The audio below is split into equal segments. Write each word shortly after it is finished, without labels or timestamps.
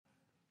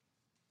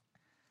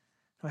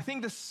I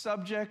think the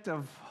subject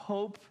of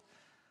hope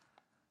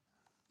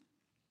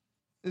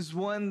is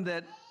one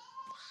that,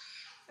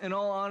 in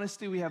all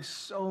honesty, we have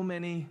so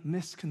many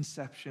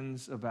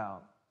misconceptions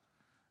about.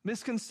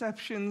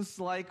 Misconceptions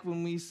like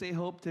when we say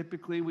hope,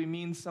 typically we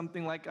mean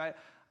something like,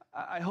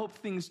 I hope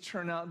things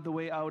turn out the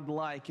way I would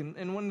like.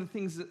 And one of the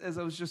things, as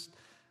I was just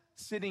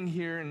sitting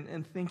here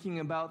and thinking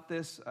about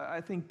this,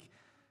 I think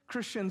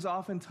Christians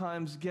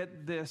oftentimes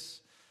get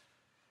this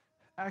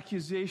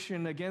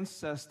accusation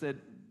against us that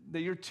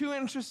you're too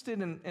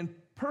interested in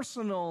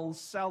personal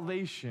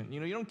salvation.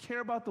 You don't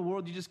care about the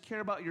world, you just care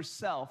about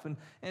yourself.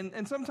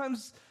 And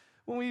sometimes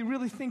when we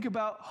really think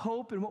about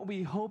hope and what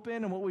we hope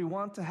in and what we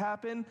want to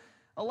happen,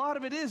 a lot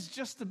of it is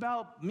just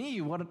about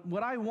me,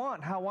 what I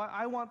want, how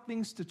I want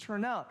things to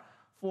turn out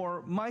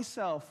for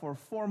myself or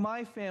for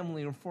my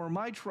family or for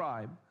my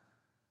tribe.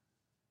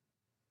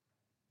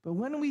 But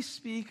when we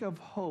speak of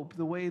hope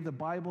the way the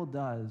Bible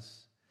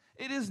does,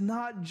 it is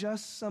not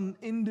just some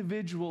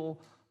individual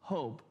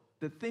hope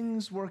that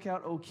things work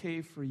out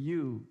okay for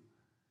you.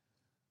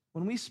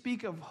 When we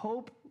speak of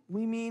hope,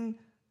 we mean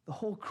the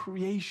whole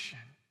creation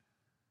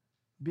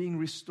being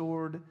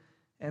restored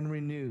and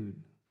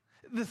renewed.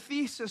 The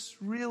thesis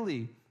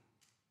really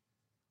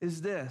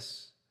is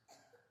this: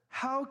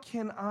 how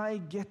can I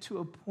get to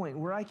a point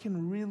where I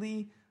can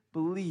really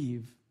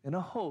believe in a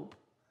hope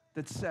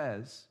that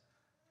says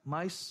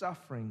my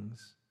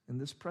sufferings in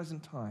this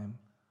present time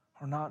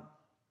are not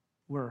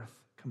worth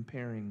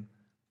comparing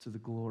to the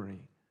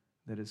glory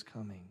that is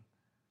coming?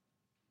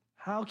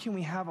 How can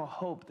we have a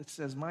hope that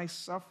says my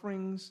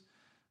sufferings,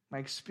 my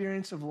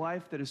experience of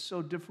life that is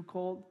so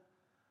difficult,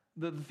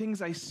 the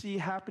things I see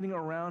happening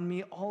around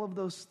me, all of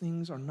those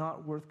things are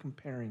not worth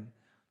comparing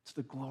to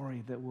the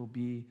glory that will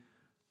be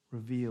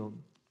revealed?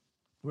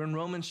 We're in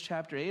Romans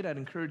chapter 8. I'd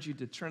encourage you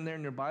to turn there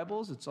in your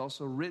Bibles. It's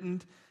also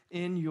written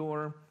in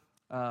your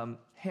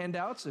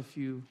handouts if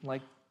you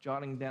like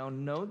jotting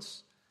down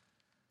notes.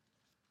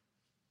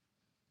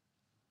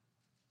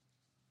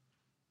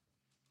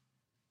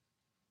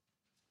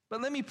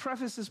 But let me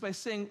preface this by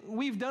saying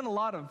we've done a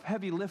lot of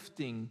heavy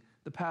lifting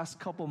the past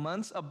couple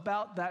months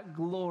about that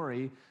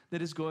glory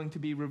that is going to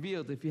be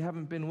revealed. If you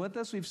haven't been with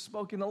us, we've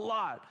spoken a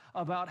lot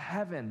about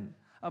heaven,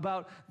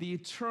 about the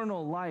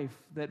eternal life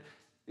that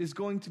is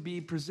going to be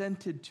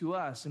presented to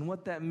us and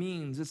what that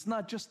means. It's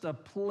not just a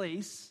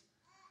place,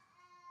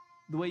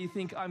 the way you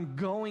think I'm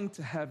going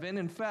to heaven.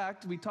 In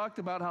fact, we talked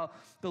about how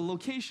the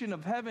location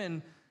of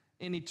heaven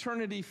in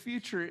eternity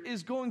future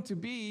is going to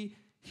be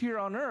here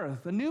on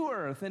earth and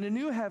a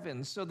new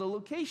heaven. So the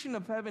location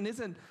of heaven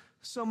isn't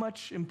so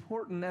much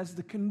important as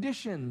the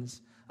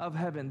conditions of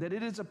heaven, that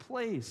it is a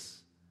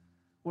place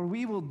where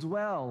we will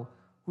dwell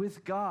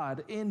with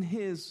God in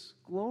His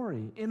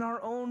glory, in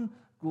our own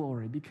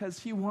glory, because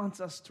He wants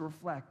us to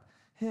reflect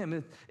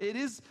Him. It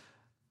is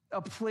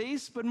a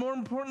place, but more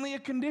importantly, a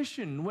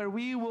condition where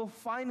we will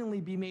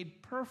finally be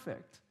made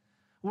perfect,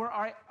 where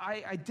our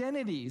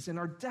identities and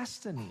our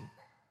destiny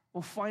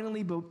will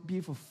finally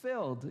be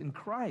fulfilled in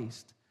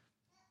Christ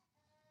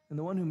and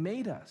the one who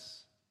made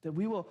us, that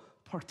we will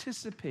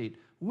participate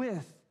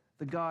with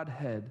the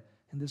Godhead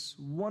in this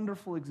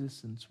wonderful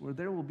existence where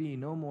there will be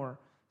no more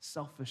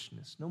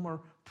selfishness, no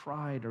more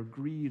pride or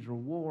greed or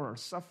war or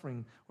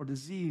suffering or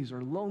disease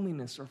or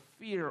loneliness or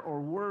fear or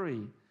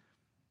worry.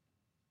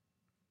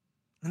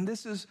 And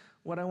this is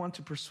what I want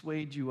to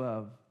persuade you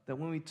of, that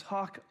when we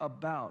talk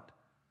about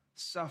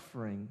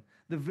suffering,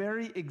 the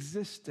very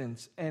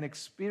existence and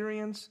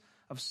experience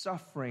of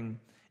suffering,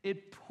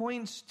 it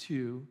points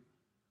to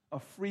a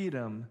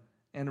freedom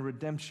and a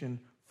redemption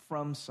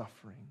from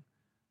suffering,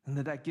 and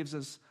that gives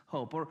us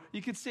hope. Or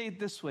you could say it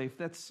this way, if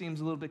that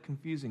seems a little bit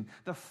confusing.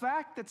 The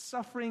fact that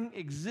suffering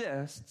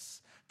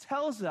exists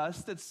tells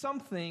us that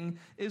something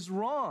is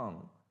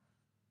wrong,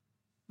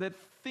 that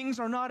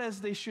things are not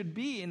as they should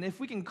be. And if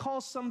we can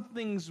call some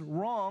things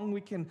wrong,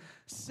 we can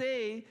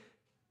say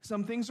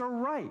some things are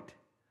right,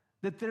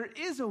 that there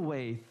is a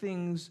way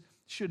things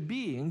should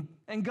be.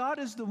 And God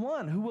is the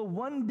one who will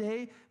one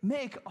day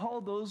make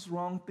all those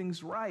wrong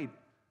things right.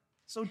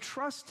 So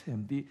trust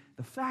Him.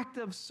 The fact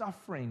of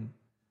suffering,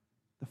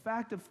 the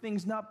fact of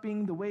things not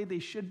being the way they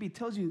should be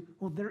tells you,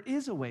 well, there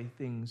is a way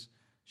things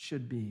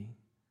should be.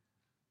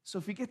 So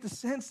if you get the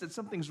sense that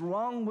something's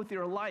wrong with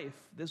your life,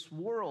 this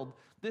world,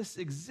 this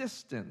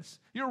existence,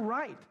 you're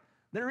right.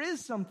 There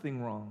is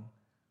something wrong.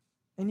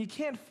 And you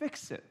can't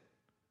fix it.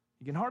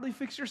 You can hardly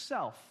fix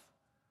yourself.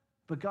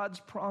 But God's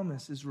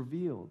promise is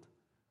revealed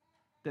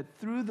that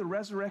through the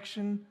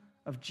resurrection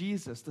of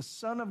Jesus, the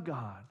Son of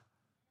God,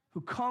 who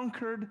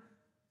conquered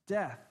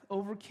death,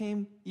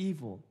 overcame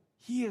evil,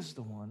 He is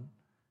the one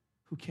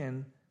who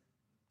can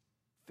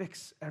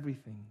fix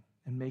everything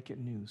and make it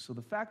new. So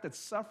the fact that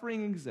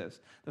suffering exists,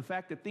 the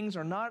fact that things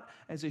are not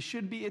as they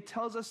should be, it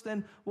tells us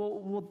then,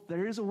 well,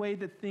 there is a way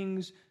that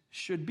things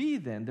should be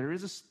then. There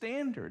is a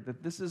standard,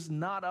 that this is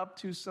not up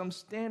to some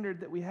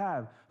standard that we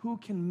have. Who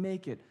can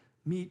make it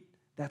meet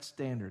that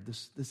standard,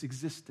 this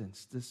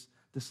existence,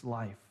 this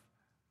life?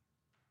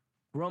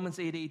 Romans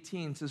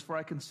 8:18 says, "For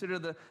I consider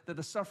that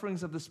the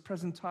sufferings of this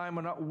present time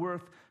are not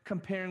worth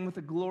comparing with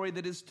the glory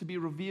that is to be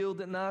revealed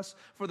in us.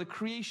 For the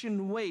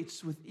creation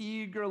waits with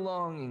eager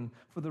longing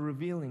for the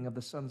revealing of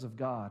the sons of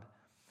God.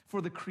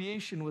 For the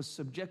creation was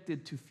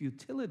subjected to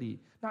futility,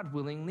 not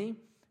willingly,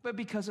 but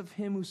because of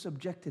him who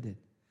subjected it,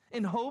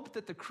 in hope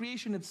that the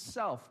creation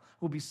itself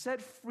will be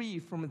set free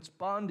from its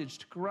bondage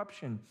to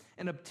corruption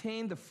and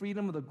obtain the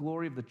freedom of the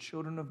glory of the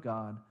children of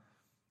God.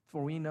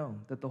 For we know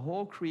that the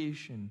whole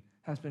creation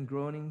has been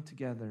groaning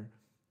together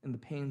in the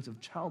pains of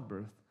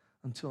childbirth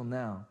until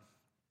now."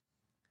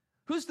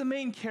 Who's the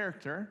main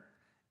character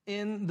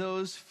in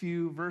those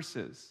few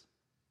verses?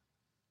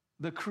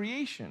 The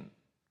creation.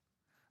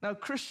 Now,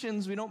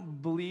 Christians, we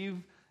don't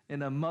believe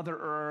in a Mother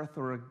Earth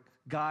or a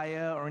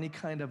Gaia or any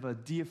kind of a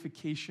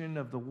deification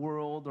of the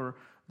world or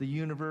the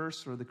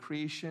universe or the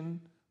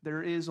creation.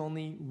 There is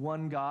only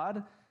one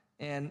God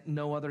and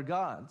no other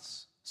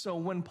gods. So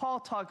when Paul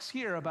talks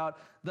here about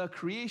the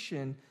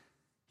creation,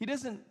 he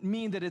doesn't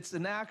mean that it's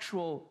an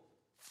actual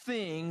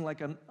thing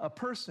like a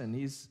person.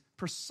 He's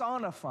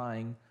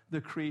personifying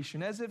the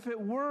creation as if it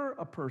were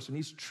a person.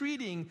 He's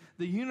treating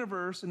the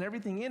universe and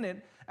everything in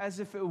it as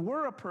if it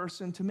were a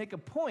person to make a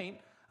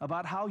point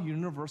about how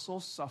universal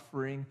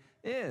suffering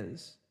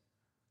is.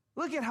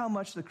 Look at how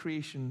much the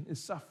creation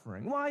is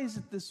suffering. Why is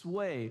it this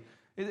way?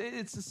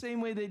 It's the same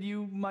way that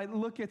you might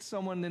look at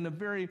someone in a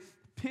very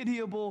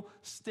pitiable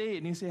state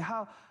and you say,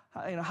 how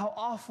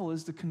awful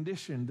is the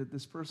condition that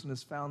this person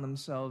has found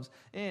themselves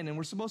in? And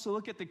we're supposed to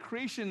look at the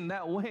creation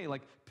that way,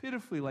 like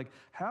pitifully, like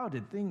how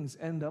did things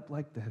end up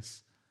like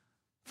this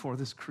for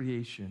this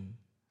creation?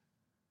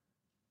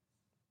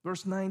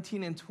 Verse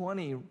 19 and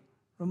 20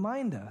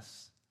 remind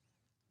us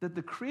that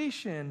the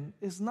creation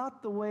is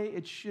not the way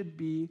it should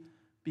be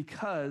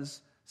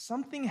because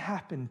something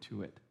happened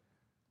to it.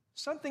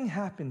 Something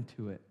happened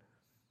to it.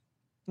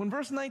 When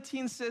verse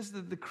 19 says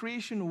that the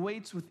creation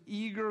waits with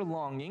eager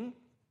longing,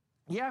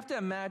 you have to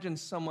imagine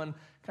someone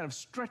kind of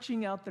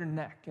stretching out their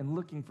neck and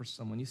looking for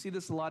someone. You see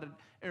this a lot at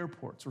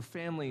airports where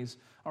families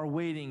are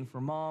waiting for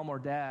mom or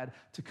dad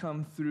to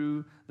come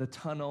through the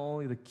tunnel.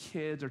 The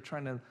kids are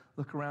trying to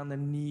look around the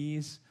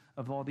knees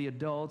of all the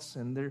adults,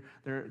 and they're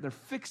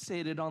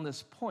fixated on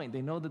this point.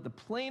 They know that the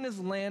plane has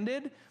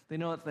landed. They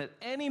know that at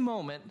any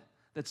moment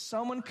that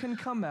someone can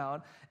come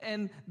out,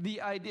 and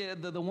the idea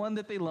that the one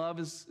that they love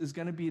is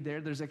going to be there.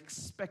 There's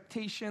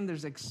expectation,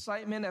 there's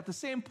excitement. At the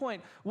same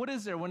point, what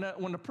is there when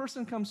a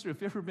person comes through?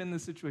 If you've ever been in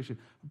this situation,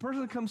 a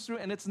person comes through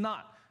and it's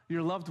not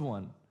your loved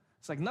one.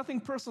 It's like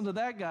nothing personal to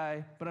that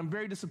guy, but I'm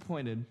very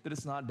disappointed that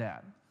it's not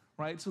dad,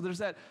 right? So there's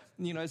that,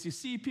 as you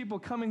see people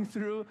coming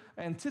through,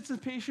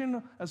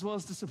 anticipation as well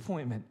as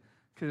disappointment.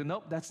 Because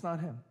nope, that's not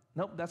him.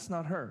 Nope, that's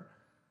not her.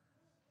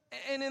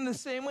 And in the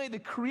same way, the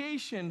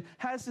creation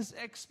has this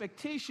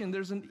expectation.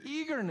 There's an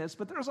eagerness,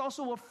 but there's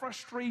also a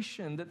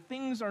frustration that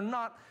things are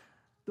not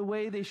the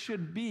way they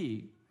should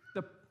be.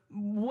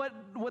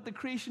 What the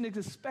creation is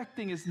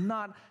expecting is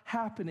not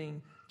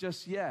happening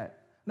just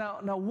yet.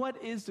 Now,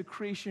 what is the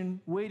creation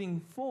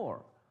waiting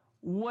for?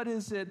 What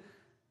is it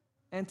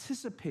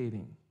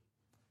anticipating?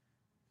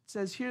 It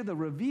says here the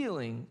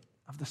revealing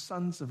of the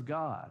sons of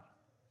God.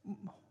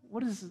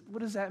 What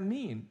does that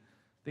mean?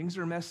 Things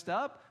are messed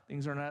up.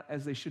 Things are not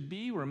as they should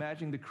be. We're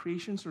imagining the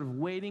creation sort of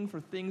waiting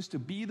for things to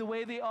be the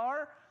way they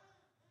are.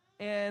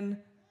 And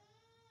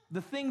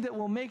the thing that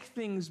will make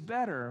things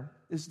better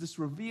is this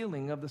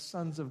revealing of the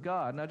sons of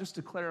God. Now, just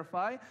to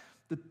clarify,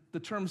 the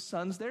term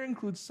sons there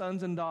includes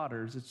sons and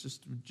daughters. It's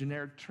just a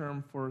generic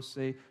term for,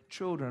 say,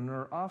 children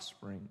or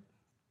offspring.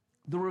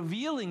 The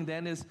revealing,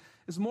 then, is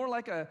more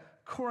like a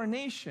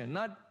coronation,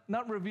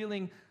 not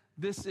revealing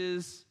this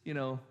is,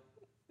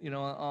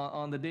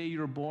 on the day you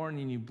were born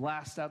and you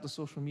blast out to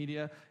social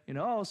media,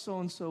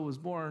 so-and-so was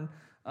born.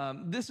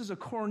 This is a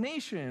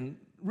coronation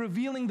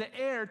revealing the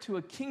heir to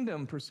a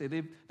kingdom, per se.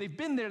 They've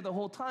been there the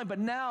whole time, but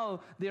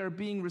now they are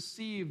being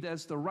received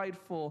as the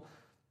rightful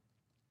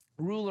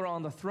ruler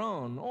on the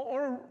throne.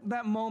 Or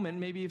that moment,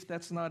 maybe if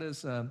that's not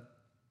as,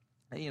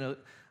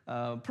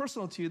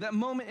 personal to you, that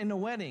moment in a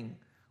wedding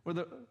where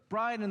the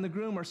bride and the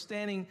groom are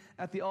standing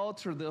at the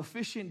altar, the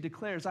officiant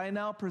declares, "I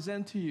now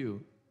present to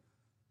you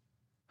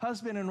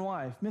husband and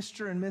wife,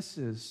 Mr. and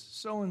Mrs.,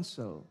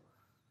 so-and-so."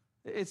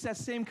 It's that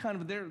same kind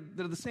of,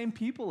 they're the same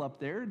people up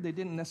there. They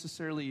didn't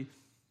necessarily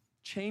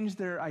change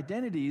their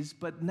identities,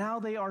 but now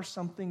they are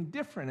something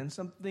different and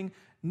something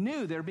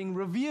new. They're being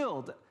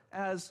revealed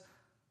as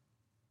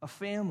a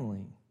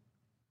family.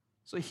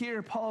 So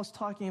here, Paul is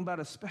talking about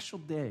a special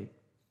day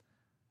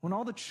when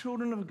all the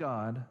children of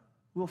God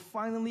will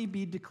finally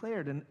be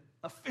declared and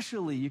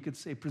officially, you could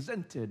say,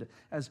 presented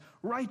as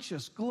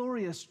righteous,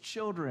 glorious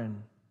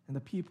children and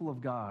the people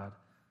of God,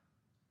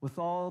 with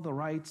all the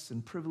rights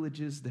and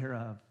privileges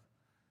thereof.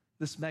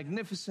 This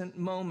magnificent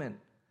moment,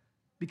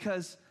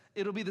 because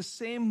it'll be the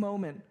same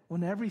moment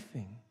when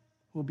everything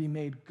will be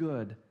made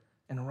good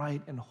and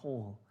right and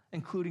whole,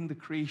 including the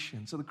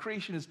creation. So the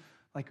creation is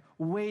like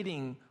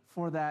waiting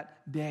for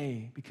that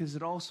day, because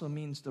it also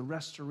means the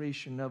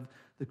restoration of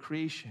the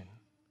creation.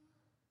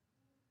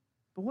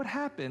 But what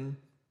happened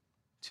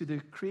to the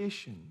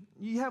creation?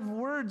 You have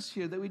words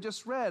here that we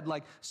just read,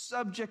 like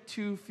subject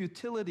to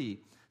futility,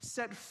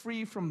 set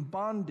free from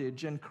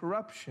bondage and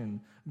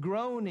corruption,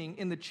 groaning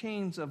in the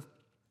chains of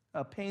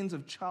pains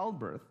of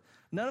childbirth.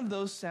 None of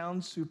those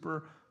sound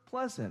super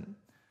pleasant.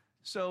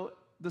 So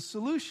the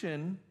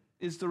solution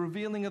is the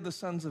revealing of the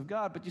sons of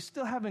God, but you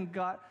still haven't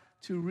got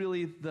to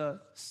really the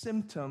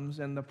symptoms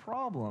and the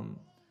problem.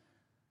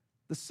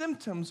 The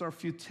symptoms are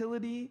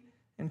futility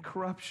and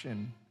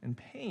corruption and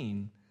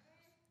pain.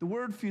 The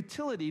word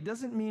futility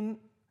doesn't mean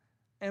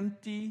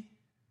empty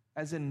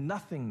as in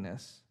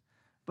nothingness,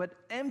 but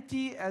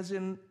empty as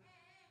in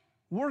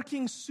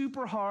working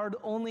super hard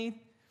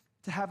only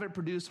to have it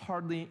produce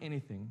hardly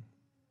anything.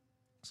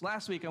 So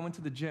last week I went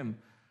to the gym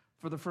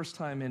for the first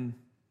time in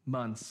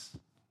months,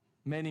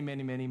 many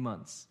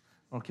months,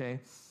 okay?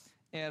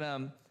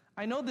 And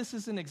I know this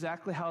isn't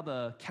exactly how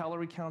the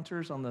calorie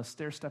counters on the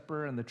stair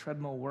stepper and the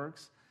treadmill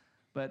works,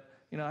 but,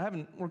 I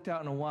haven't worked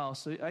out in a while,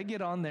 so I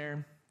get on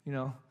there,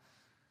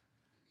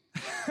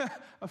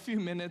 a few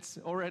minutes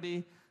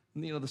already,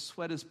 the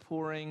sweat is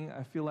pouring.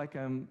 I feel like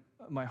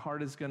my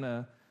heart is going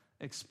to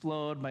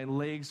explode. My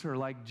legs are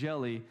like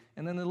jelly.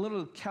 And then the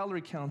little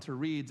calorie counter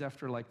reads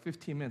after like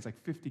 15 minutes,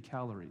 like 50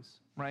 calories,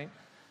 right?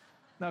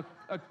 Now,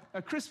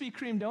 a Krispy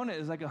Kreme donut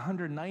is like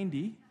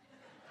 190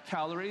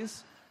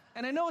 calories.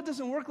 And I know it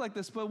doesn't work like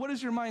this, but what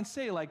does your mind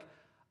say? Like,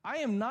 I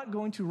am not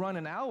going to run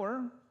an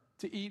hour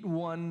to eat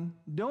one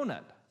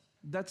donut.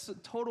 That's a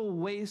total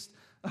waste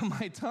of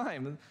my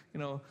time.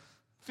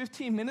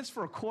 15 minutes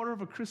for a quarter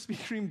of a Krispy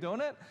Kreme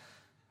donut?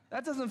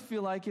 That doesn't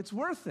feel like it's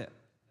worth it.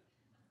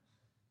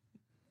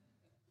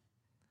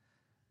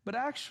 But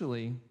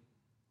actually,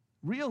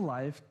 real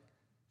life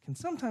can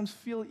sometimes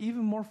feel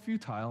even more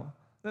futile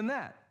than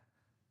that.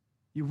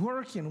 You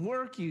work and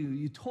work,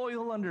 you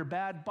toil under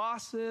bad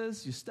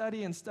bosses, you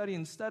study and study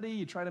and study,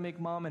 you try to make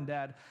mom and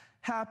dad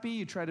happy,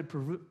 you try to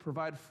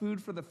provide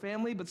food for the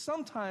family, but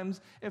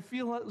sometimes it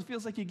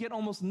feels like you get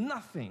almost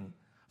nothing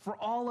for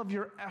all of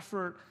your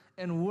effort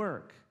and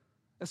work,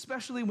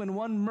 especially when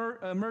one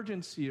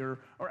emergency or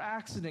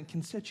accident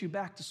can set you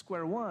back to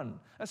square one,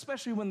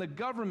 especially when the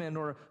government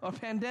or a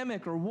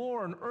pandemic or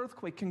war or an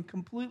earthquake can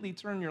completely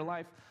turn your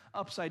life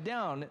upside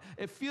down.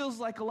 It feels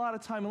like a lot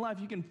of time in life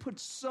you can put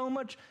so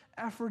much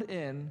effort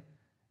in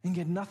and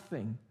get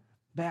nothing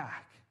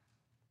back.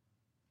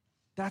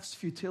 That's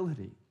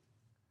futility.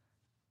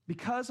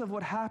 Because of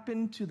what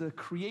happened to the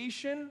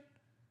creation,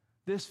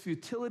 this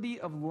futility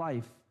of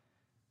life,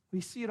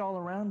 we see it all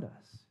around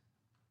us.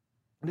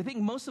 And I think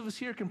most of us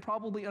here can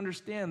probably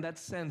understand that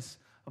sense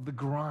of the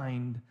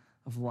grind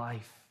of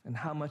life and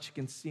how much it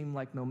can seem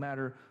like no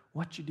matter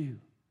what you do,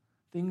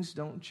 things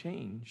don't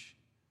change.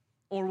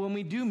 Or when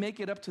we do make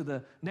it up to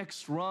the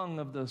next rung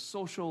of the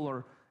social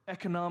or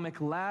economic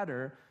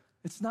ladder,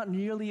 it's not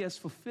nearly as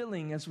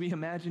fulfilling as we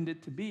imagined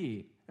it to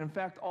be. In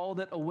fact, all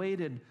that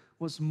awaited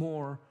was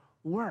more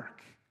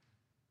work,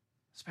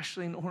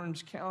 especially in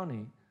Orange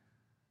County.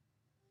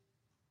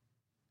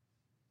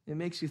 It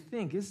makes you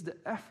think, is the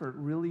effort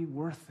really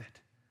worth it?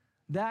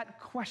 That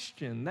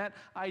question, that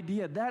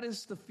idea, that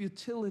is the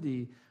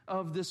futility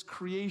of this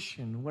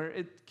creation, where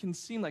it can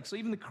seem like, so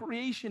even the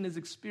creation is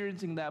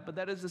experiencing that, but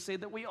that is to say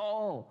that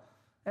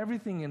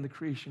everything in the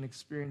creation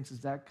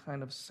experiences that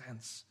kind of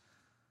sense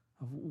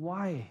of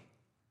why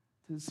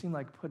does it seem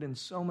like put in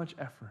so much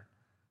effort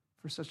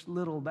for such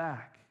little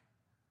back?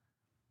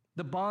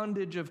 The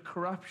bondage of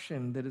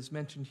corruption that is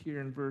mentioned here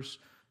in verse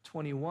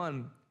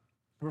 21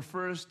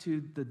 refers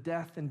to the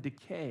death and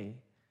decay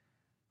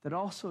that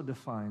also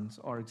defines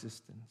our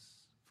existence.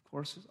 Of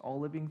course,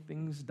 all living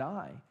things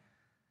die.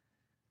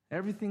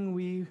 Everything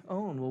we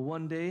own will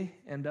one day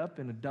end up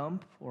in a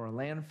dump or a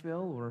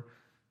landfill or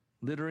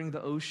littering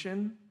the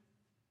ocean.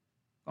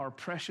 Our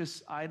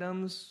precious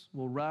items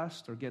will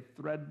rust or get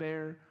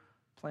threadbare.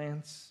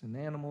 Plants and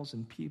animals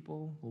and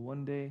people will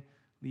one day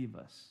leave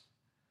us.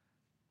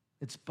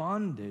 It's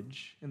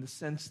bondage in the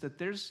sense that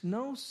there's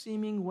no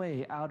seeming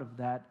way out of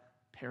that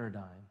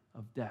paradigm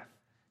of death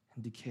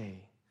and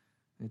decay.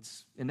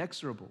 It's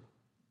inexorable,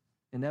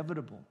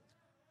 inevitable.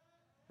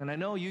 And I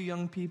know you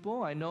young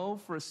people, I know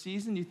for a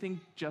season you think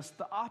just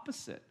the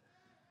opposite,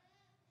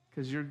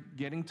 because you're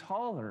getting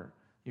taller,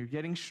 you're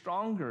getting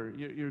stronger,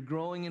 you're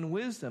growing in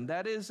wisdom.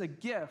 That is a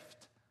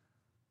gift.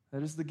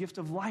 That is the gift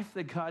of life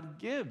that God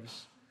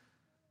gives.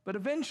 But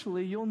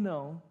eventually you'll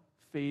know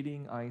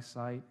fading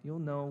eyesight, you'll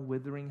know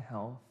withering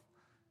health,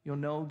 you'll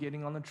know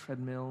getting on the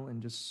treadmill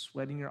and just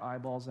sweating your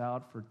eyeballs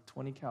out for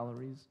 20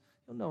 calories.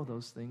 You'll know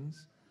those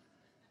things.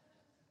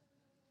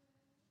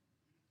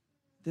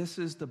 This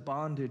is the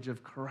bondage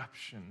of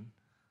corruption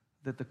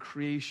that the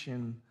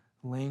creation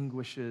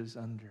languishes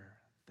under.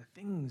 The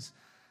things,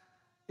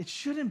 it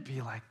shouldn't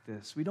be like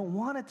this. We don't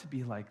want it to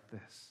be like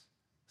this.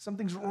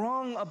 Something's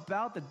wrong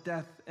about the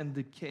death and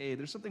decay.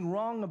 There's something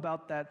wrong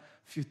about that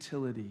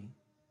futility.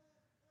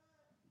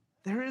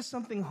 There is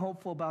something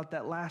hopeful about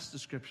that last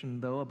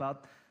description, though,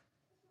 about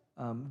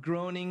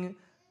groaning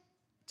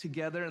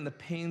together in the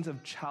pains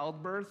of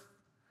childbirth.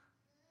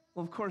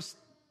 Well, of course,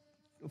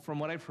 from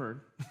what I've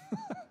heard,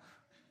 I've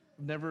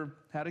never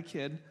had a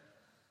kid,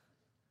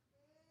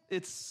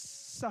 it's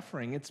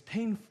suffering, it's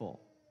painful.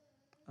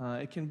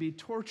 It can be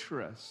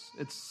torturous.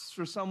 It's,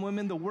 for some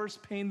women, the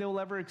worst pain they will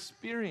ever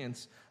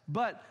experience.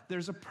 But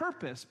there's a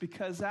purpose,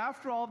 because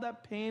after all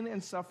that pain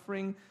and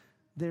suffering,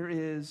 there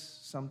is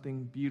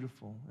something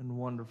beautiful and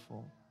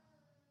wonderful.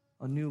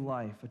 A new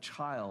life, a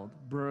child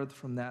birthed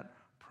from that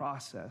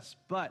process.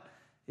 But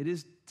it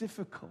is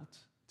difficult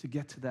to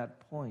get to that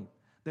point.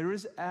 There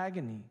is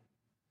agony,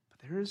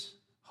 but there is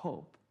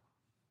hope.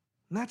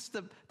 And that's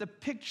the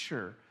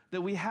picture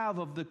that we have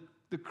of the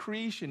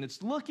creation.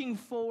 It's looking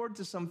forward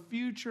to some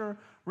future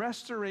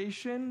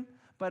restoration,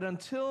 but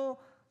until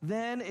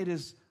then, it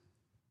is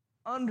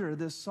under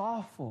this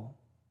awful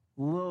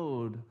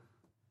load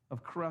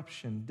of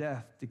corruption,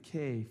 death,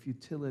 decay,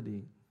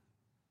 futility.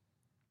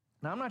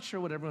 Now, I'm not sure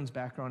what everyone's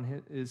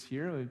background is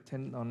here. We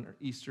tend on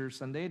Easter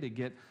Sunday to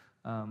get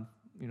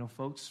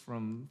folks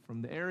from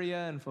the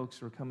area and folks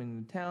who are coming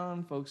into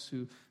town, folks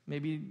who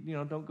maybe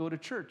don't go to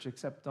church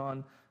except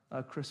on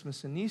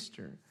Christmas and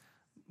Easter.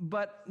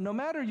 But no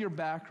matter your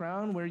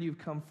background, where you've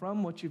come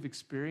from, what you've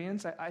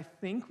experienced, I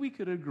think we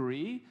could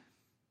agree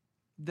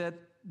that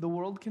the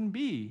world can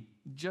be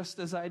just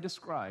as I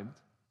described,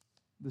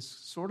 this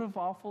sort of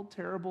awful,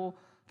 terrible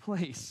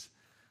place.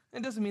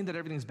 It doesn't mean that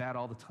everything's bad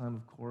all the time,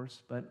 of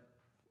course, but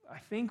I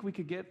think we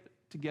could get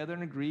together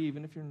and agree,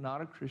 even if you're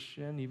not a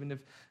Christian, even if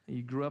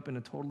you grew up in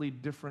a totally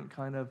different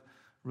kind of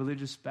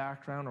religious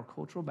background or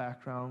cultural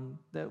background,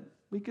 that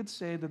we could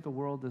say that the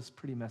world is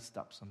pretty messed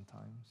up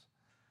sometimes.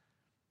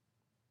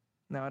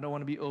 Now, I don't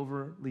want to be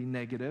overly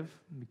negative,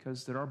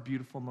 because there are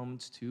beautiful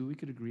moments too. We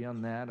could agree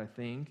on that, I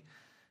think.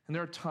 And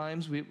there are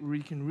times where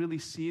we can really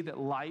see that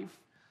life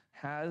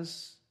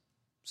has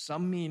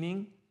some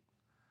meaning.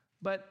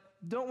 But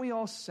don't we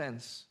all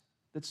sense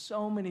that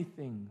so many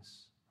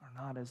things are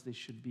not as they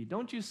should be?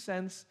 Don't you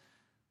sense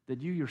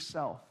that you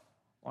yourself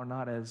are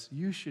not as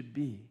you should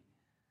be?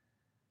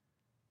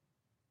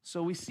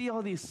 So we see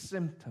all these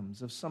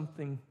symptoms of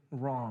something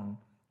wrong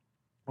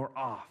or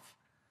off.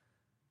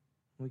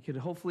 We could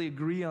hopefully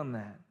agree on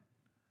that.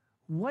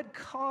 What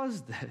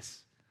caused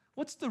this?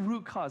 What's the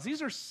root cause?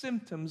 These are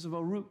symptoms of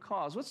a root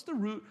cause. What's the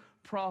root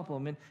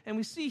problem? And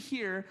we see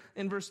here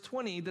in verse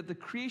 20 that the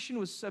creation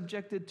was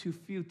subjected to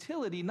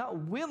futility,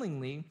 not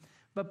willingly,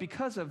 but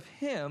because of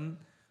him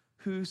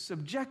who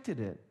subjected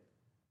it.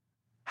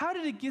 How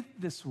did it get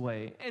this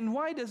way? And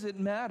why does it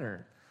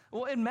matter?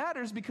 Well, it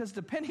matters because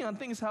depending on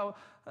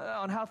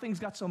how things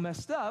got so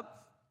messed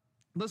up,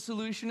 the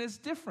solution is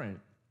different.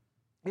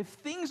 If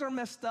things are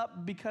messed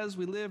up because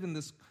we live in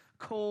this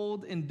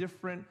cold,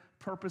 indifferent,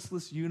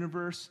 purposeless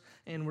universe,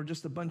 and we're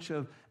just a bunch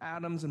of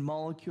atoms and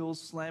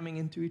molecules slamming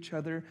into each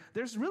other,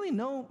 there's really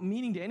no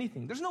meaning to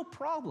anything. There's no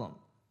problem.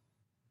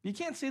 You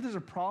can't say there's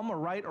a problem or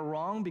right or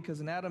wrong because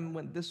an atom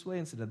went this way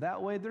instead of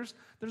that way. There's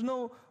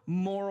no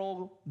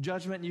moral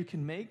judgment you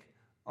can make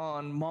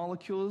on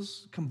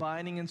molecules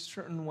combining in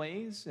certain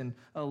ways and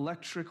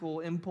electrical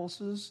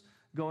impulses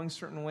going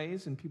certain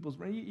ways in people's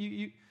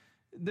brains.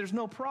 There's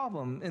no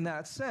problem in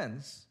that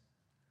sense.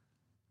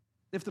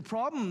 If the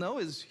problem, though,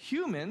 is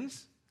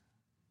humans,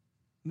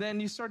 then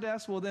you start to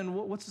ask, well, then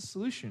what's the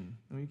solution?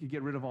 I mean, you could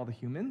get rid of all the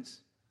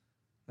humans.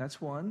 That's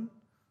one.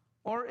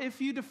 Or if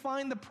you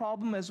define the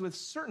problem as with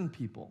certain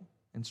people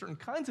and certain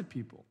kinds of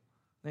people,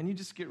 then you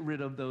just get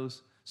rid of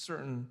those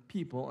certain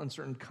people and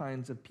certain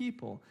kinds of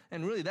people.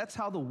 And really, that's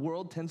how the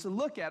world tends to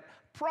look at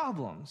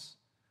problems.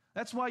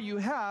 That's why you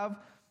have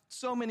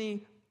so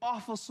many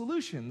awful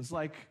solutions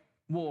like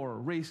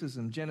war,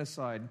 racism,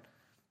 genocide,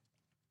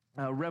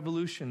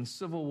 revolution,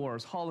 civil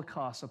wars,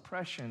 Holocaust,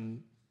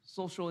 oppression,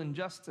 social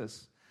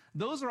injustice.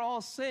 Those are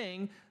all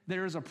saying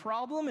there is a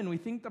problem, and we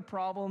think the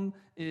problem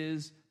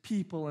is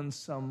people in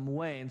some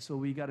way, and so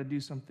we got to do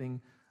something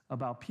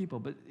about people.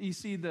 But you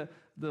see, the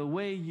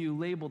way you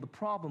label the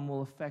problem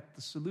will affect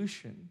the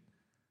solution.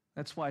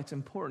 That's why it's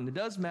important. It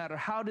does matter,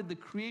 how did the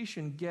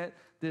creation get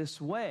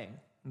this way?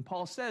 And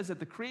Paul says that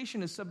the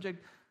creation is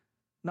subject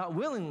not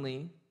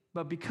willingly,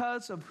 but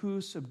because of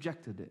who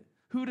subjected it.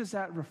 Who does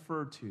that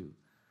refer to?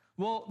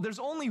 Well, there's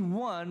only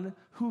one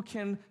who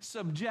can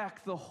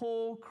subject the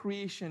whole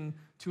creation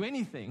to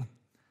anything,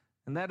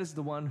 and that is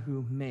the one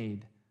who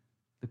made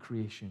the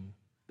creation,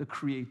 the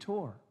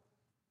Creator.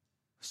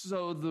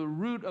 So the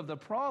root of the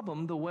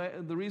problem,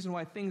 the reason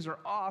why things are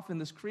off in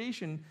this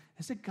creation,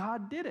 is that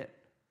God did it.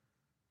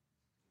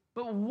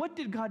 But what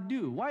did God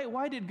do?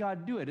 Why did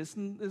God do it?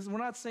 We're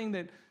not saying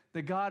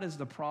that God is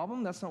the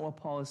problem. That's not what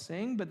Paul is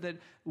saying. But that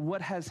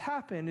what has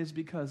happened is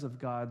because of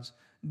God's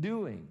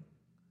doing.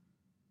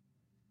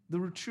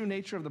 The true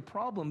nature of the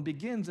problem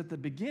begins at the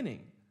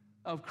beginning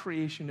of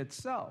creation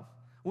itself.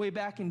 Way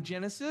back in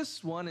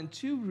Genesis 1 and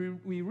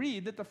 2, we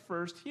read that the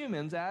first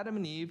humans, Adam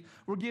and Eve,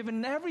 were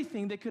given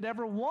everything they could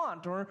ever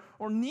want or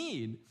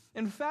need.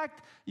 In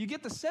fact, you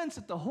get the sense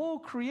that the whole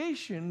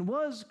creation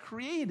was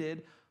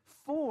created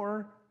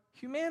for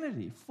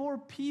humanity, for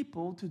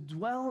people to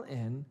dwell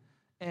in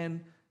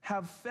and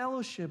have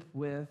fellowship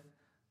with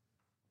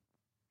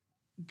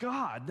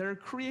God, their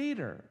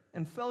Creator.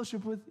 and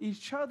fellowship with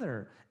each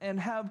other and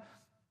have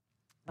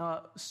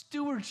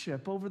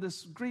stewardship over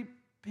this great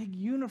big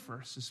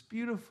universe, this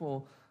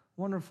beautiful,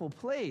 wonderful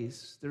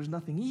place. There's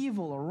nothing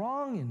evil or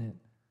wrong in it.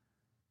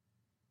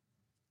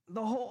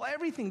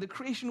 Everything, the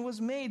creation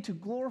was made to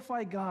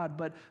glorify God,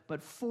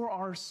 but for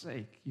our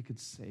sake, you could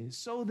say,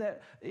 so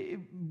that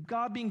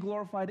God being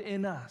glorified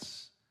in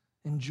us,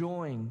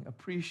 enjoying,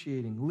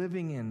 appreciating,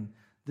 living in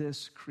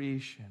this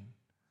creation.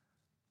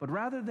 But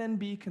rather than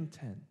be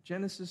content,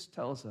 Genesis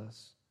tells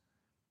us,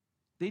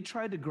 they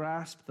tried to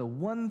grasp the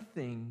one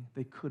thing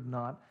they could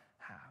not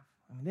have.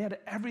 I mean, they had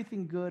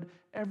everything good,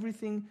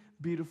 everything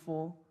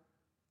beautiful.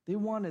 They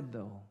wanted,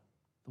 though,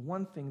 the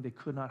one thing they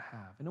could not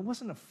have, and it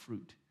wasn't a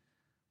fruit.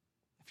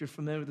 If you're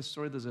familiar with the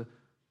story, there's a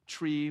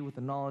tree with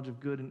the knowledge of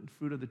good and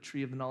fruit of the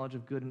tree of the knowledge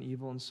of good and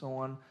evil and so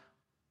on.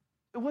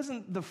 It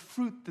wasn't the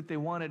fruit that they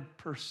wanted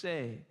per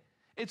se.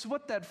 It's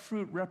what that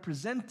fruit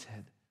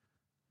represented.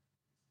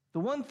 The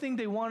one thing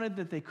they wanted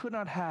that they could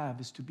not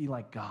have is to be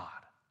like God.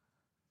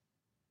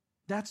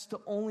 That's the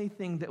only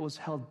thing that was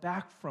held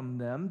back from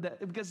them,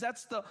 because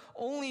that's the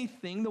only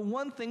thing, the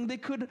one thing they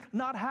could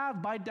not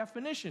have by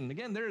definition.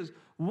 Again, there is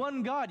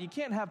one God. You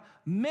can't have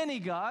many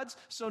gods,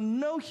 so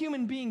no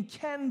human being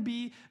can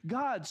be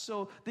God.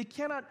 So they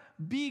cannot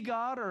be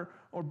God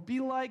or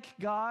be like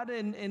God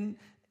in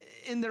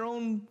their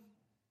own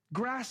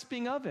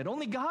grasping of it.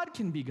 Only God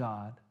can be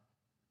God.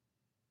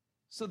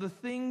 So the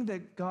thing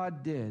that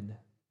God did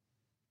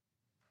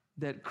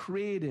that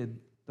created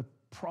the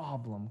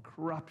problem,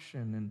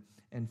 corruption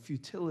and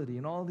futility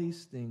and all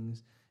these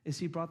things, is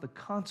he brought the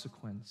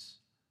consequence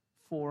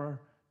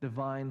for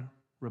divine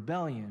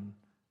rebellion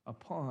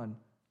upon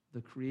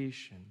the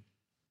creation.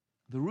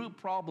 The root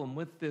problem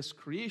with this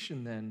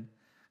creation then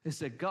is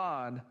that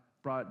God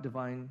brought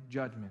divine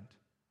judgment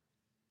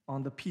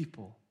on the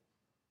people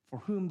for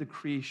whom the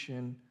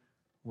creation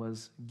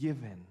was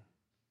given.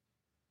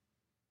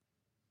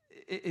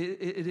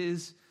 It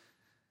is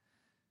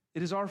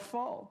our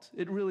fault.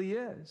 It really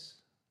is.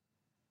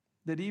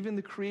 That even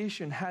the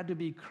creation had to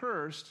be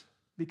cursed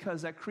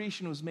because that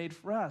creation was made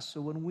for us. So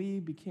when we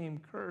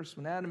became cursed,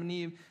 when Adam and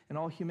Eve and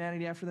all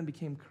humanity after them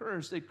became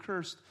cursed, it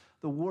cursed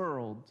the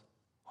world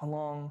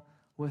along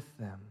with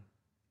them.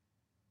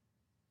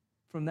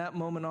 From that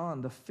moment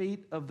on, the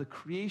fate of the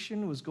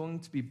creation was going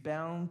to be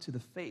bound to the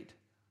fate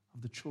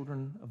of the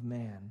children of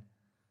man.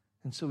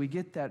 And so we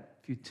get that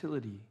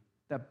futility,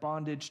 that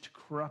bondage to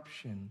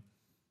corruption.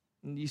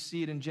 And you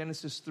see it in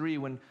Genesis 3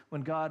 when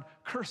God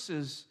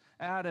curses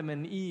Adam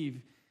and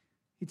Eve.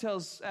 He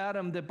tells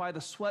Adam that by the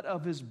sweat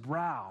of his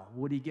brow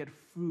would he get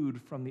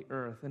food from the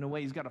earth. In a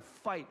way, he's got to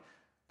fight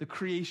the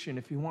creation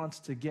if he wants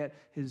to get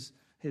his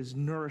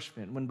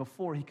nourishment, when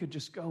before he could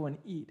just go and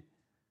eat.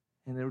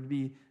 And there would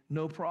be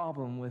no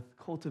problem with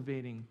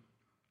cultivating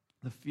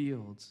the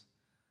fields.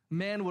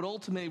 Man would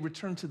ultimately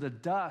return to the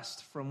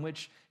dust from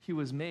which he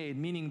was made,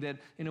 meaning that,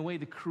 in a way,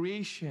 the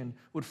creation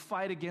would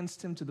fight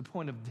against him to the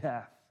point of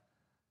death,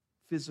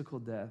 physical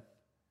death.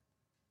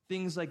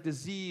 Things like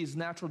disease,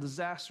 natural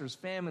disasters,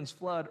 famines,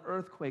 flood,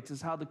 earthquakes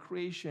is how the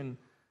creation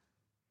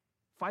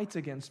fights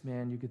against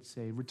man, you could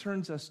say,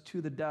 returns us to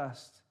the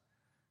dust.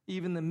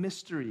 Even the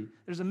mystery.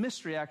 There's a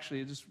mystery,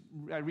 actually.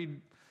 I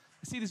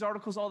see these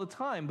articles all the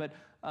time, but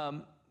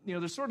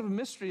there's sort of a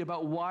mystery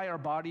about why our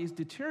bodies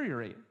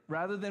deteriorate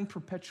rather than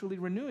perpetually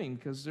renewing,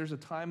 because there's a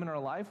time in our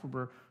life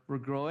where we're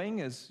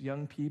growing as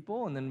young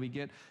people, and then we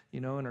get,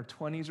 in our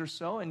 20s or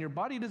so, and your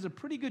body does a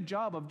pretty good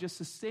job of just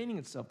sustaining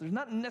itself. There's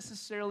not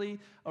necessarily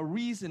a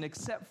reason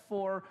except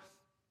for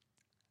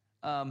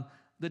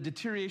the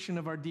deterioration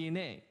of our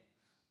DNA.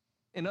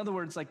 In other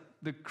words, like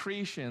the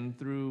creation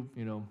through,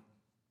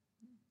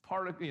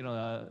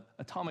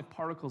 atomic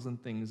particles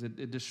and things,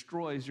 it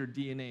destroys your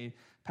DNA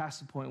past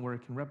the point where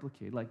it can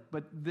replicate.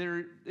 But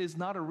there is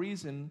not a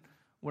reason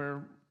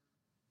where,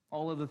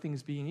 all of the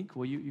things being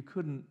equal, you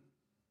couldn't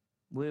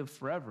live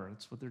forever.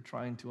 It's what they're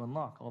trying to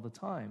unlock all the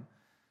time.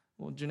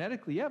 Well,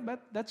 genetically, yeah,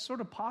 but that's sort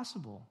of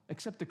possible,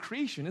 except the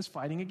creation is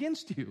fighting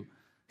against you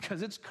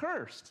because it's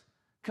cursed,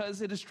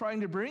 because it is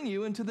trying to bring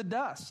you into the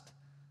dust,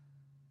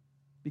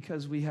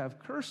 because we have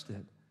cursed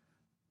it.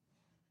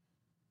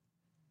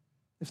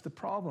 If the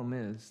problem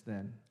is,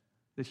 then,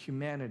 that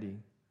humanity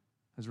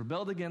has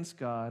rebelled against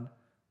God,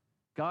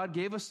 God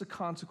gave us the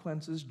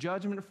consequences,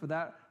 judgment for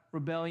that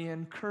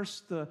rebellion,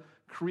 cursed the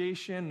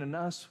creation and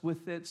us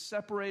with it,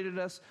 separated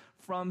us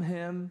from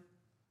him.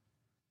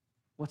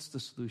 What's the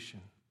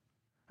solution?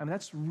 I mean,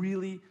 that's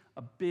really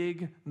a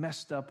big,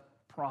 messed up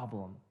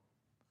problem.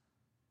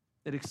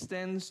 It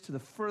extends to the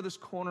furthest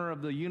corner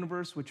of the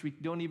universe, which we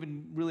don't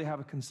even really have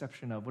a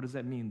conception of. What does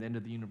that mean, the end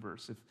of the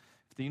universe? If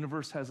the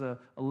universe has a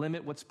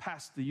limit, what's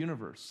past the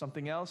universe?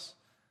 Something else?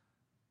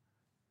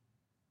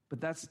 But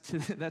that's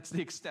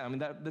the extent. I mean,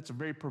 that's a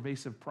very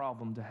pervasive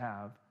problem to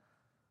have.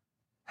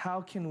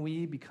 How can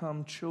we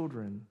become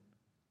children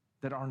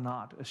that are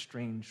not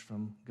estranged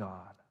from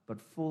God,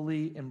 but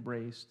fully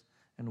embraced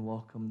and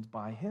welcomed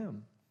by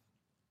him?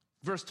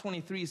 Verse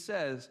 23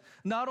 says,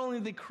 not only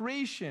the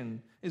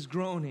creation is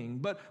groaning,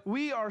 but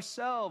we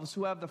ourselves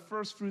who have the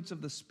first fruits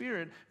of the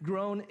Spirit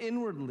groan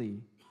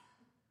inwardly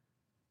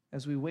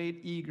as we wait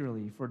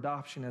eagerly for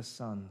adoption as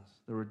sons,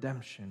 the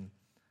redemption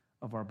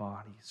of our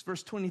bodies.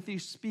 Verse 23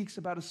 speaks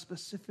about a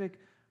specific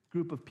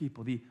group of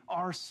people, the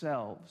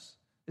ourselves.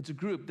 It's a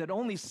group that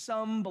only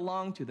some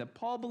belong to, that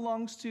Paul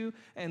belongs to,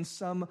 and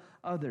some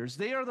others.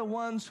 They are the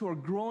ones who are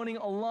groaning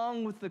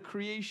along with the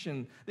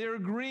creation. They're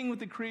agreeing with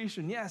the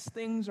creation. Yes,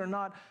 things are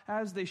not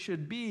as they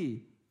should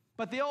be,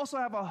 but they also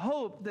have a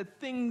hope that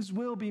things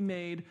will be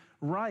made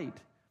right.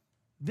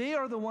 They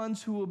are the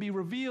ones who will be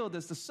revealed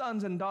as the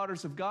sons and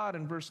daughters of God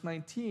in verse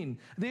 19.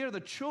 They are the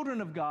children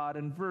of God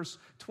in verse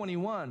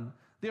 21.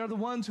 They are the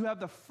ones who have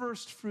the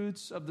first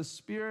fruits of the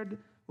Spirit,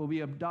 will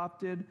be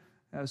adopted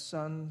as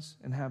sons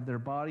and have their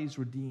bodies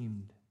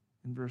redeemed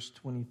in verse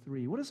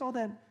 23. What does all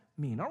that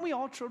mean? Aren't we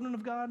all children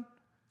of God?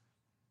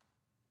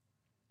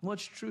 Well,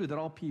 it's true that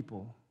all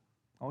people,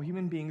 all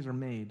human beings are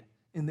made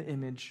in the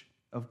image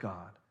of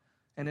God.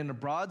 And in a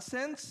broad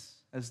sense,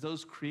 as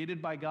those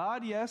created by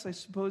God, yes, I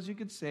suppose you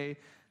could say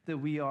that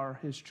we are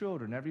his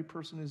children. Every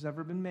person who's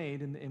ever been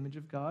made in the image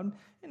of God,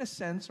 in a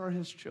sense, are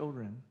his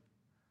children.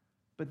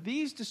 But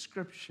these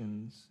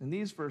descriptions and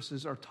these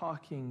verses are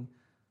talking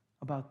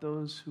about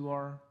those who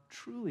are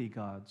truly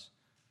God's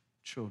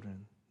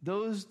children,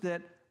 those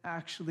that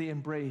actually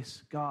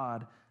embrace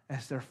God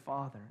as their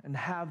Father and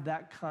have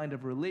that kind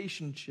of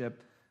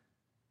relationship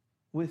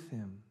with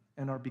him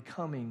and are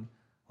becoming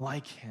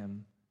like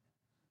him.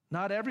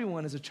 Not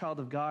everyone is a child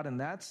of God in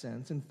that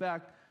sense. In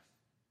fact,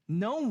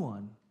 no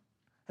one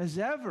has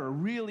ever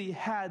really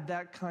had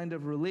that kind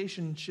of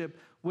relationship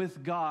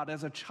with God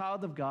as a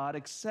child of God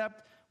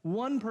except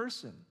one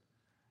person,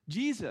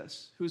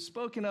 Jesus, who's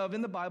spoken of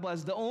in the Bible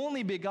as the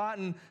only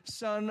begotten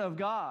Son of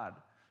God,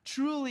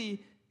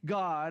 truly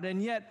God,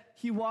 and yet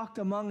he walked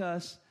among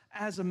us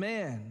as a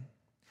man.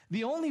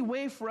 The only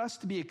way for us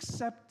to be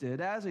accepted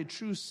as a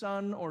true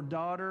son or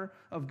daughter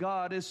of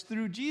God is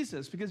through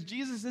Jesus, because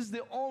Jesus is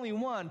the only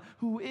one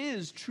who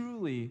is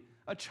truly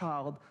a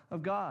child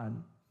of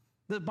God.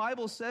 The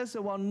Bible says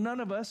that while none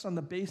of us, on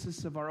the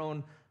basis of our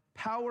own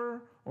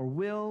power or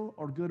will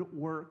or good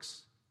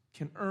works,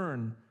 can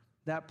earn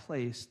that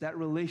place, that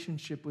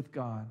relationship with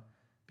God,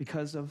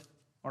 because of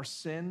our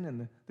sin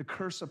and the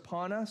curse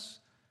upon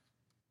us,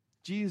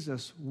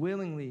 Jesus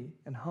willingly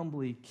and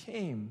humbly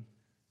came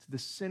to the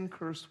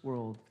sin-cursed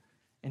world,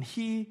 and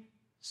he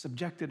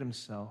subjected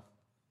himself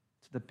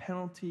to the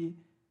penalty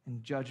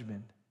and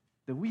judgment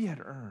that we had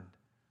earned.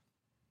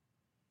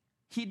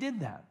 He did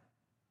that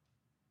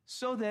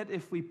so that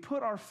if we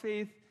put our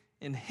faith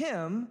in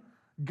him,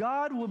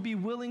 God would be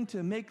willing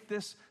to make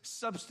this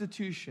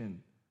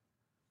substitution,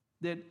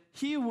 that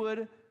he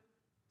would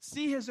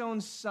see his own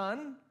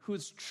son, who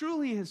is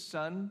truly his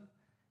son,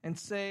 and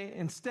say,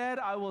 instead,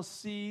 I will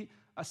see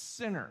a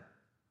sinner.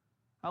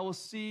 I will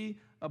see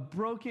a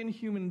broken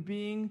human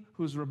being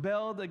who's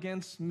rebelled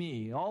against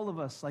me. All of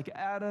us, like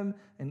Adam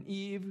and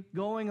Eve,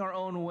 going our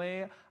own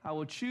way. I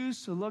will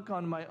choose to look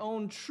on my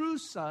own true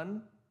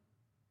son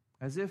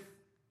as if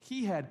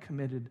he had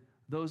committed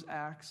those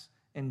acts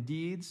and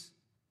deeds,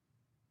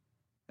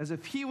 as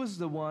if he was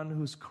the one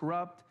who's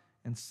corrupt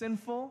and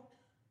sinful.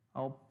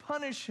 I'll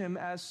punish him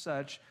as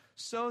such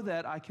so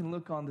that I can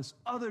look on this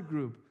other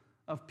group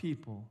of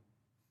people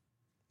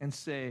and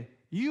say,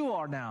 you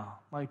are now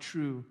my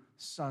true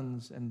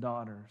sons and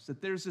daughters.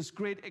 That there's this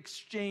great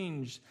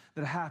exchange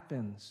that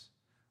happens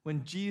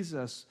when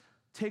Jesus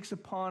takes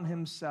upon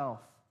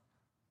himself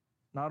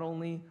not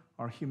only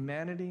our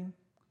humanity,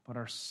 but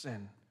our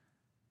sin,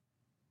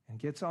 and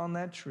gets on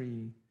that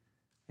tree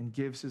and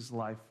gives his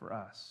life for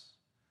us.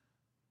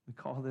 We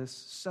call this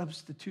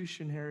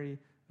substitutionary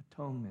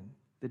atonement,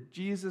 that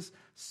Jesus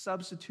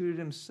substituted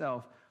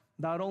himself,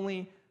 not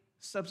only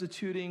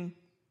substituting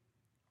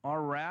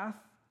our wrath,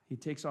 he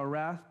takes our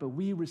wrath, but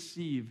we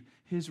receive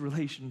his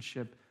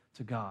relationship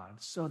to God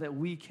so that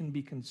we can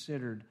be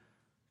considered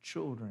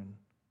children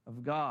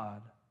of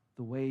God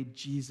the way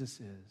Jesus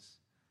is,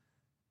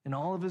 in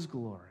all of his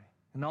glory,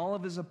 in all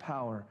of his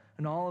power,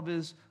 in all of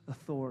his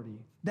authority.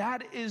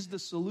 That is the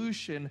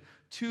solution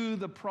to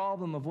the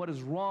problem of what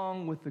is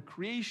wrong with the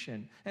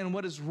creation and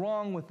what is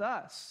wrong with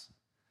us.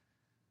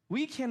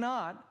 We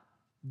cannot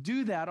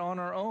do that on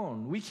our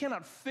own. We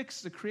cannot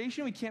fix the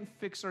creation. We can't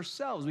fix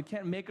ourselves. We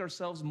can't make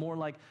ourselves more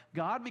like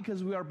God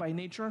because we are by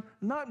nature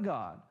not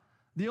God.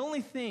 The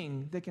only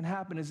thing that can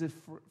happen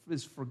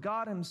is for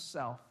God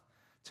himself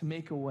to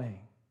make a way.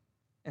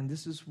 And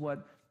this is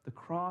what the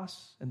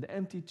cross and the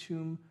empty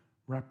tomb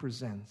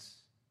represents,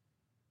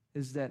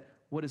 is that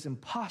what is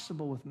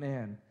impossible with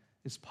man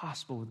is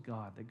possible with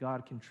God, that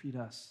God can treat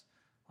us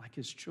like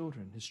his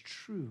children, his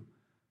true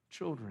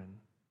children.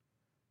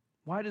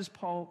 Why does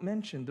Paul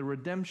mention the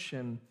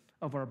redemption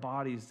of our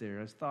bodies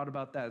there? I thought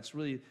about that. It's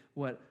really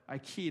what I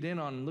keyed in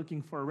on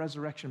looking for a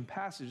resurrection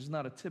passage. It's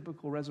not a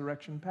typical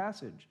resurrection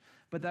passage.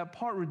 But that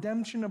part,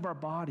 redemption of our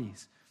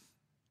bodies,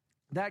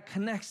 that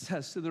connects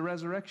us to the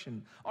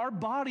resurrection. Our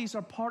bodies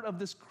are part of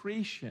this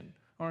creation,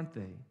 aren't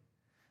they?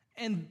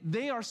 And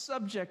they are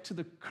subject to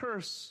the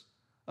curse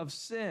of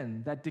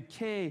sin, that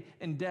decay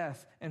and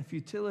death and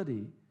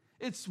futility.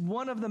 It's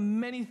one of the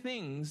many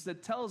things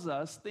that tells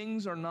us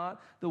things are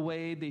not the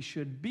way they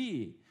should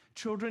be.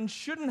 Children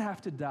shouldn't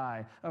have to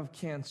die of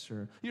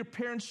cancer. Your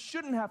parents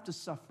shouldn't have to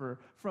suffer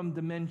from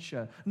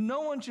dementia.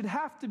 No one should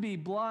have to be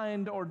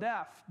blind or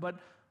deaf, but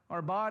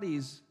our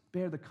bodies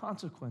bear the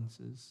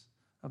consequences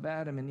of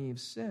Adam and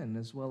Eve's sin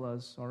as well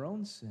as our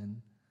own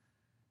sin.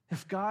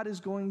 If God is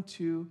going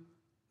to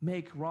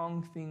make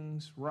wrong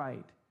things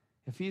right,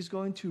 if he's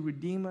going to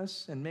redeem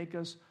us and make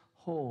us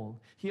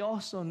whole, he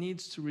also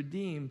needs to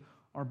redeem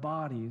our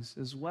bodies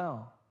as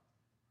well.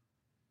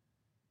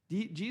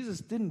 Jesus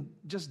didn't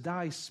just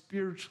die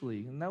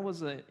spiritually, and that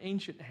was an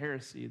ancient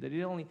heresy, that he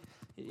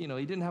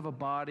didn't have a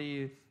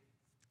body.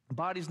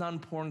 Body's not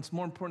important. It's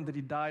more important that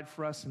he died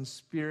for us in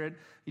spirit.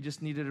 He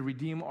just needed to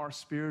redeem our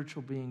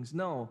spiritual beings.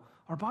 No,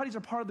 our bodies are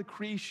part of the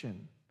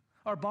creation.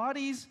 Our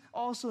bodies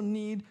also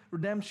need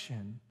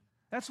redemption.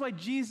 That's why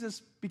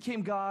Jesus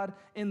became God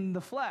in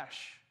the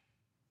flesh,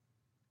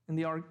 in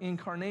the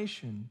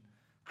incarnation.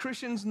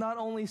 Christians not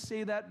only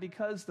say that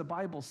because the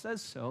Bible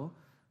says so,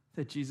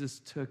 that Jesus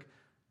took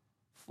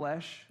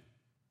flesh,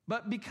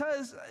 but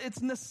because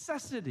it's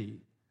necessity.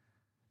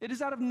 It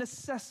is out of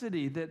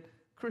necessity that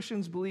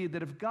Christians believe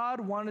that if God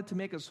wanted to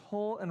make us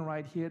whole and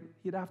right,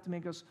 he'd have to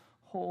make us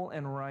whole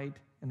and right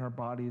in our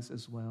bodies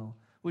as well,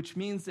 which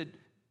means that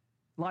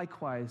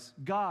likewise,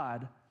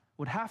 God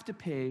would have to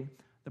pay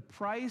the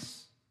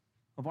price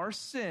of our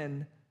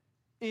sin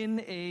in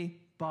a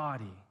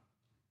body.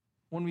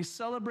 When we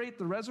celebrate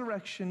the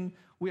resurrection,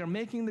 we are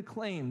making the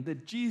claim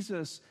that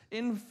Jesus,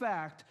 in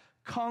fact,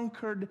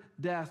 conquered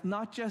death,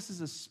 not just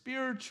as a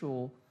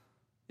spiritual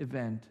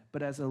event,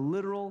 but as a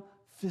literal,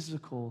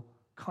 physical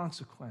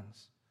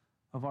consequence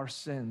of our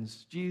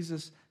sins.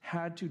 Jesus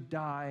had to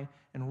die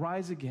and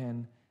rise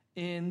again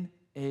in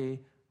a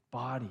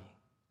body.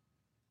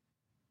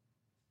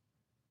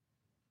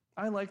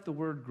 I like the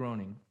word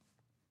groaning.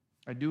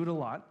 I do it a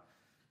lot.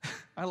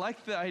 I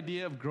like the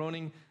idea of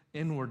groaning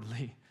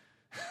inwardly.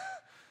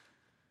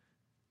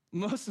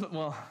 When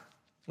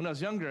I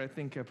was younger, I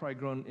think I probably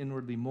groaned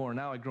inwardly more.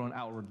 Now I groan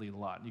outwardly a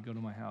lot. You go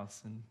to my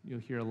house and you'll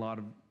hear a lot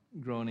of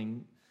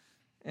groaning.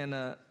 And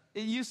it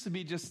used to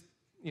be just,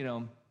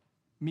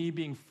 me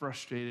being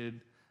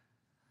frustrated,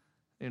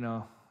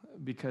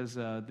 because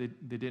they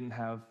didn't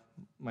have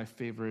my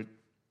favorite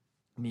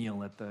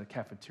meal at the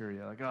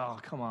cafeteria. Like, oh,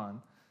 come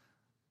on.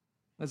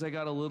 As I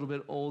got a little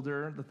bit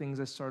older, the things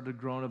I started to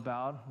groan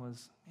about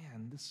was,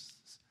 man,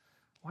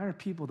 why are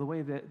people the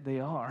way that they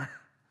are?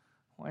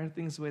 Why are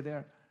things the way they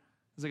are?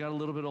 As I got a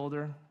little bit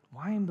older,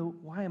 why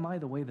am I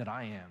the way that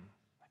I am?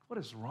 Like, what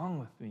is wrong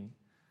with me?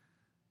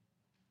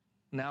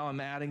 Now I'm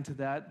adding to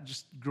that,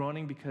 just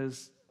groaning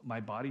because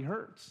my body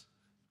hurts.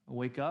 I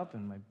wake up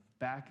and my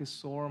back is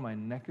sore, my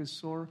neck is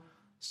sore.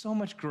 So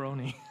much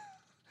groaning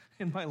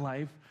in my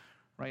life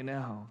right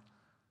now.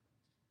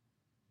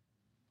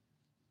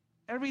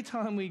 Every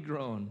time we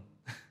groan,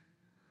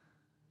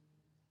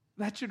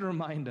 that should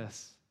remind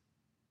us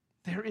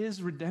there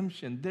is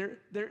redemption.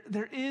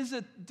 There is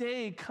a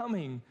day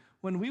coming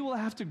when we will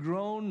have to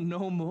groan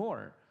no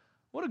more.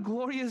 What a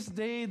glorious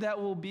day that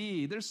will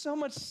be. There's so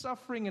much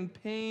suffering and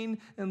pain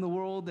in the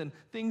world and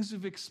things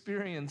we've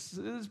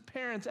experienced. There's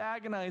parents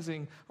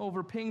agonizing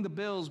over paying the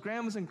bills,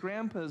 grandmas and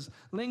grandpas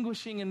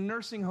languishing in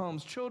nursing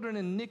homes, children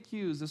in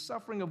NICUs, the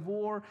suffering of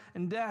war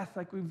and death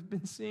like we've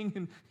been seeing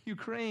in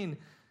Ukraine.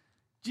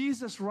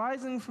 Jesus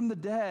rising from the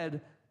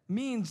dead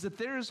means that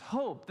there is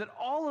hope, that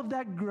all of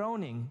that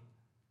groaning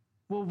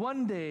will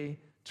one day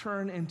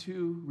turn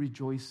into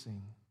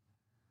rejoicing.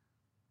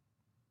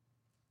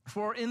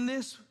 For in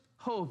this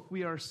hope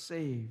we are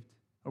saved,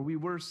 or we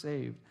were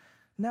saved.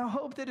 Now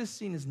hope that is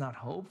seen is not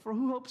hope, for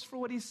who hopes for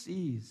what he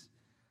sees?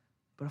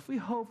 But if we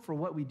hope for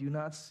what we do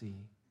not see,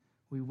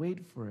 we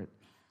wait for it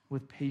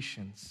with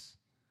patience.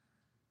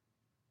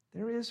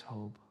 There is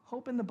hope.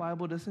 Hope in the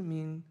Bible doesn't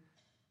mean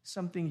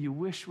something you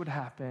wish would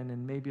happen,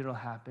 and maybe it'll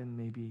happen,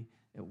 maybe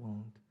it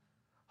won't.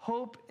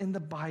 Hope in the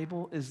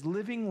Bible is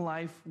living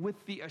life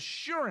with the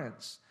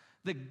assurance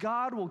that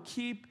God will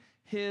keep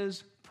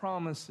his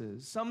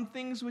promises. Some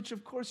things which,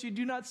 of course, you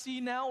do not see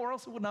now, or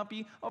else it would not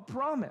be a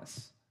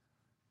promise.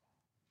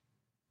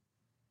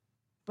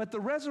 But the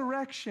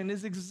resurrection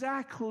is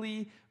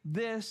exactly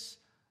this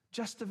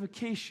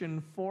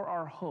justification for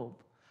our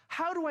hope.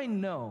 How do I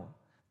know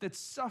that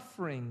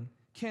suffering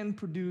can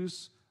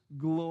produce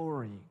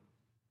glory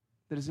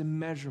that is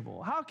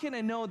immeasurable? How can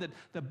I know that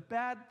the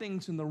bad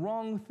things and the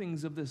wrong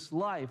things of this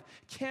life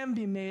can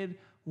be made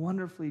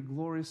wonderfully,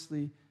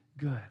 gloriously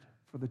good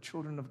for the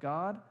children of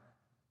God?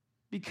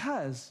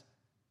 Because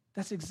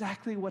that's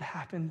exactly what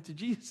happened to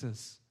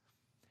Jesus.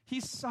 He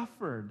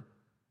suffered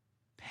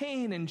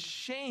pain and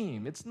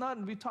shame. It's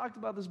not, we talked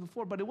about this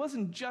before, but it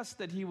wasn't just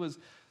that he was,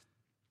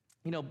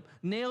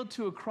 nailed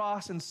to a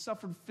cross and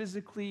suffered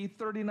physically,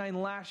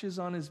 39 lashes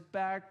on his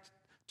back,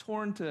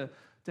 torn to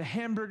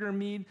hamburger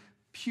meat,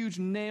 huge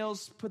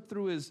nails put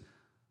through his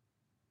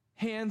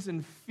hands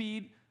and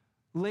feet,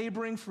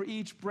 laboring for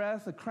each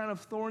breath, a crown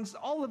of thorns.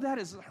 All of that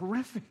is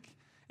horrific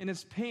in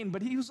its pain,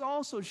 but he was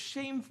also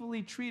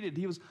shamefully treated.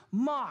 He was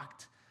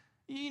mocked.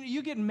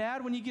 You get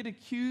mad when you get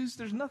accused.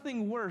 There's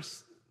nothing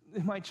worse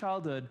in my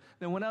childhood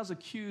than when I was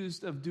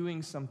accused of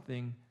doing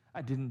something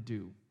I didn't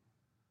do.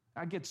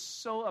 I get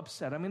so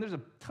upset. I mean, there's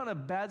a ton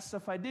of bad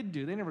stuff I did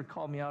do. They never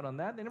called me out on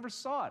that. They never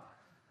saw it.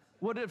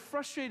 What it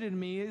frustrated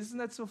me, isn't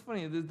that so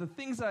funny? The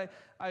things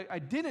I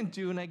didn't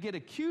do and I get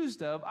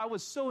accused of, I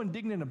was so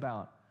indignant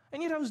about.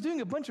 And yet I was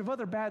doing a bunch of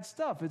other bad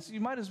stuff. You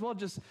might as well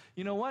just,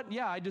 you know what?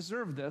 Yeah, I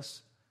deserve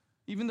this.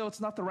 Even though it's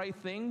not the right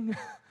thing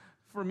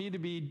for me to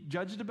be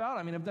judged about.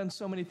 I mean, I've done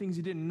so many things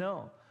you didn't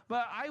know.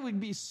 But I would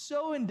be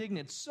so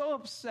indignant, so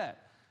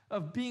upset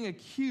of being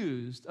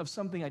accused of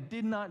something I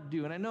did not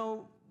do. And I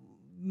know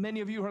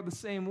many of you are the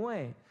same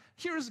way.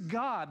 Here's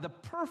God, the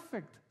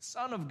perfect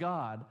Son of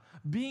God,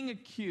 being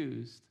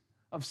accused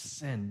of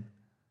sin,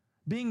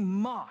 being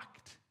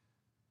mocked,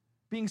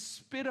 being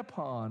spit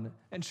upon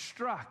and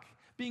struck,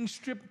 being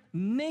stripped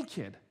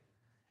naked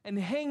and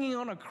hanging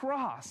on a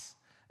cross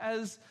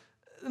as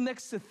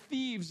next to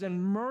thieves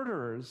and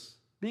murderers,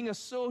 being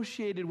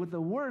associated with the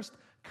worst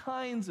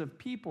kinds of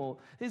people.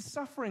 His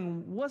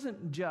suffering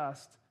wasn't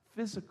just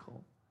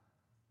physical.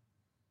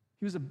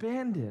 He was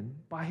abandoned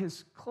by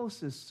his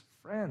closest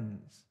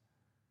friends.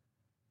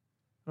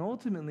 And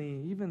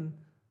ultimately, even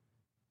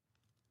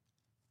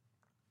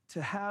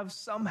to have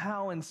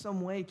somehow in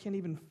some way, can't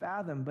even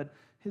fathom, but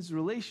his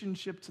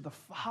relationship to the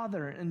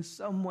Father in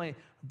some way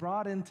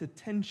brought into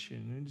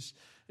tension. And just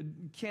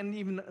can't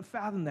even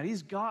fathom that.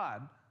 He's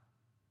God.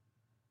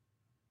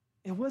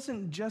 It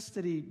wasn't just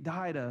that he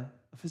died a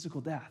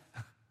physical death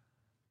and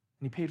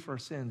he paid for our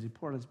sins, he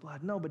poured his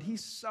blood. No, but he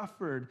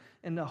suffered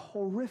in a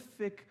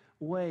horrific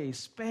way,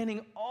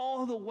 spanning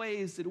all the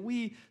ways that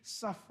we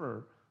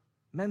suffer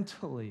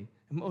mentally,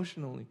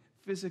 emotionally,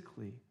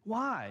 physically.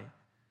 Why?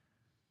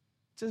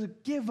 To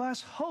give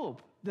us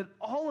hope that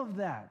all of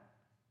that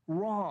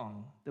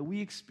wrong that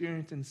we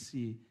experience and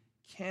see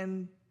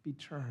can be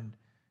turned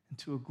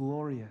into a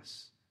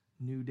glorious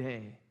new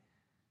day,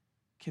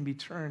 can be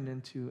turned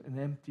into an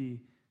empty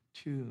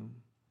tomb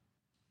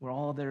where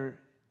all there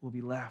will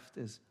be left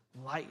is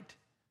light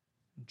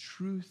and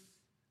truth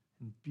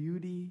and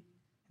beauty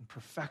and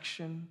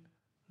perfection,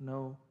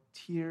 no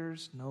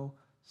tears, no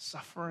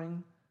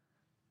suffering.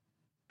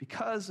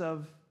 Because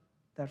of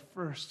that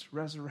first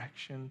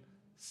resurrection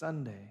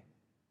Sunday,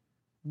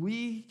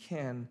 we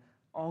can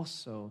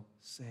also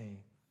say,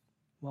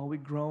 while we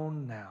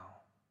groan now,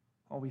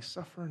 while we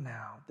suffer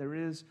now, there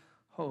is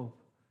hope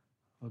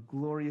of a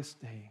glorious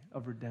day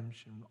of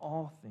redemption.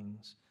 All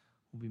things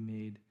will be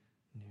made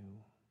new.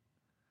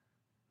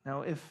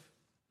 Now, if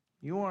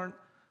you aren't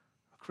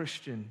a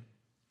Christian,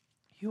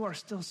 you are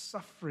still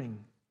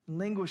suffering,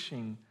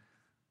 languishing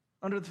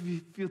under the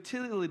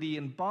futility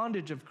and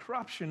bondage of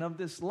corruption of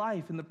this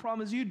life. And the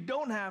problem is you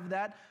don't have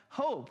that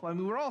hope. I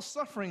mean, we're all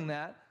suffering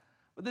that.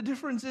 But the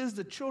difference is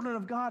the children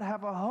of God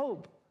have a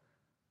hope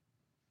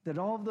that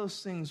all of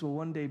those things will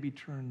one day be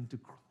turned to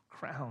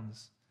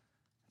crowns,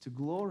 to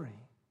glory.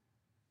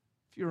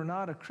 If you're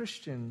not a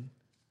Christian,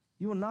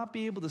 you will not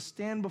be able to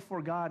stand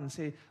before God and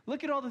say,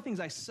 look at all the things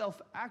I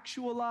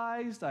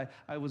self-actualized.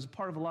 I was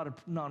part of a lot of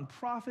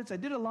nonprofits. I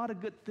did a lot of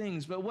good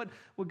things. But what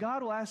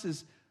God will ask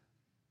is,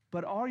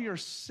 but are your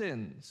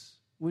sins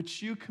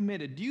which you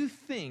committed, do you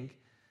think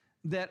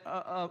that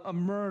a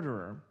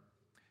murderer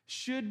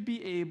should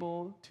be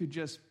able to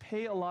just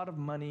pay a lot of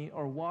money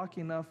or walk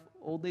enough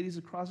old ladies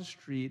across the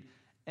street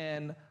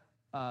and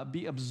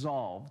be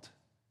absolved,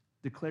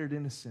 declared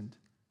innocent?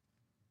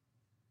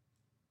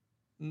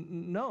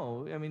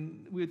 No. I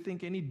mean, we would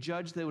think any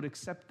judge that would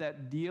accept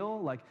that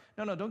deal, like,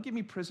 no, don't give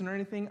me prison or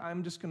anything.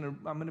 I'm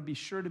going to be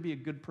sure to be a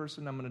good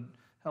person. I'm going to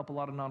help a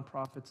lot of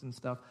nonprofits and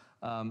stuff.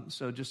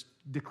 So just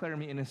declare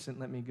me innocent,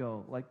 let me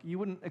go. Like, you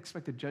wouldn't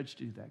expect a judge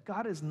to do that.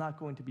 God is not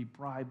going to be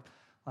bribed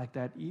like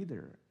that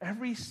either.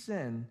 Every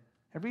sin,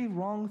 every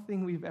wrong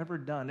thing we've ever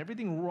done,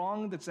 everything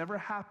wrong that's ever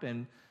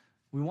happened,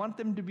 we want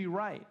them to be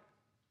right.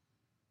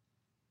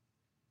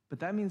 But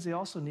that means they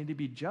also need to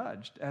be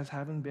judged as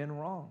having been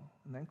wrong.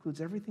 And that includes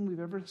everything we've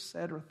ever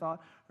said or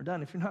thought or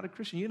done. If you're not a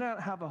Christian, you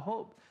don't have a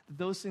hope that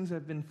those things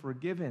have been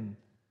forgiven.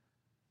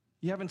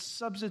 You haven't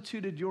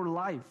substituted your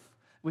life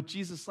with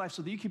Jesus' life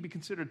so that you can be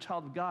considered a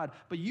child of God.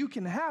 But you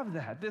can have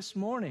that this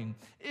morning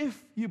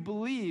if you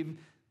believe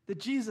that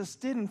Jesus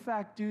did in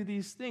fact do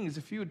these things.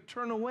 If you would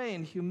turn away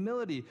in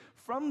humility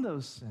from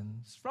those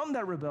sins, from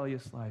that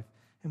rebellious life,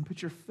 and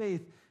put your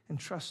faith and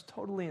trust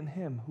totally in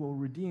him who will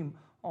redeem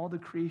all the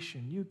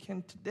creation, you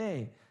can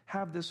today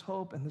have this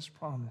hope and this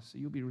promise that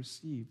you'll be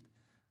received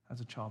as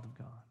a child of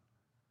God.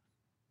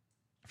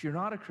 If you're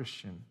not a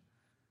Christian,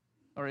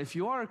 or if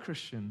you are a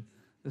Christian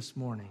this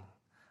morning,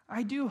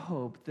 I do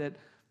hope that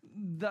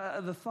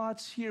the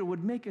thoughts here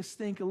would make us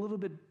think a little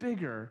bit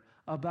bigger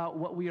about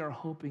what we are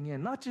hoping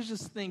in. Not to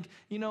just think,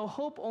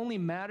 hope only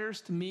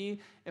matters to me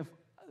if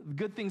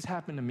good things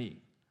happen to me.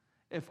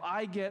 If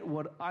I get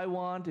what I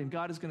want and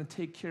God is going to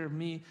take care of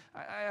me.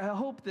 I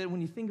hope that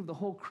when you think of the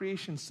whole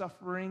creation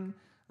suffering,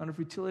 under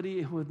futility,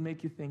 it would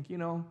make you think,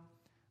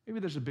 maybe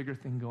there's a bigger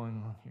thing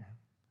going on here.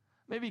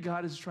 Maybe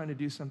God is trying to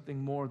do something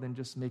more than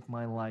just make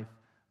my life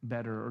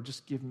better or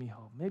just give me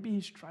hope. Maybe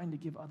he's trying to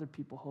give other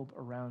people hope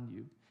around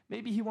you.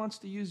 Maybe he wants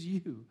to use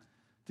you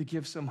to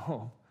give some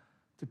hope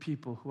to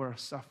people who are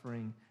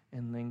suffering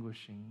and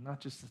languishing, not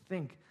just to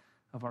think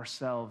of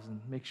ourselves and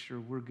make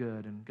sure we're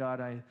good. And God,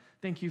 I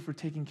thank you for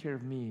taking care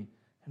of me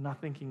and not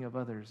thinking of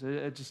others.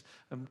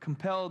 I'm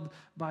compelled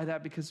by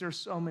that because there are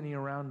so many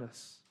around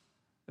us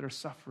that are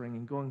suffering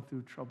and going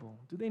through trouble.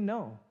 Do they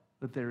know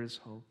that there is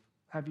hope?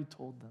 Have you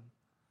told them?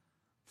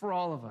 For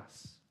all of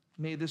us,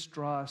 may this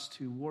draw us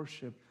to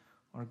worship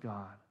our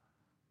God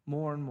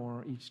more and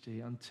more each day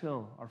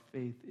until our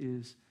faith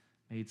is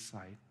made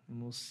sight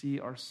and we'll see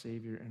our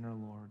Savior and our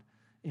Lord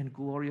in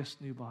glorious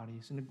new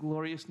bodies, in the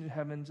glorious new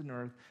heavens and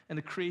earth, and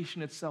the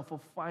creation itself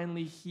will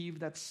finally heave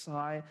that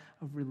sigh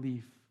of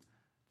relief.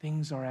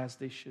 Things are as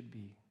they should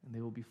be, and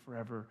they will be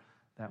forever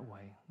that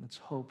way. Let's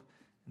hope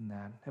in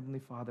that. Heavenly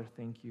Father,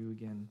 thank you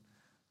again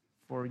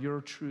for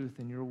your truth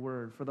and your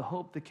word, for the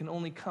hope that can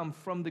only come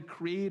from the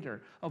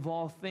Creator of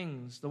all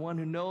things, the one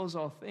who knows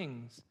all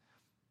things,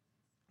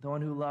 the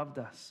one who loved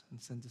us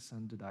and sent his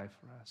Son to die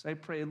for us. I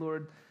pray,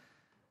 Lord,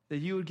 that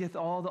you would get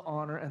all the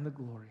honor and the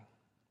glory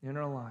in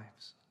our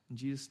lives. In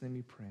Jesus' name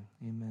we pray.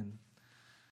 Amen.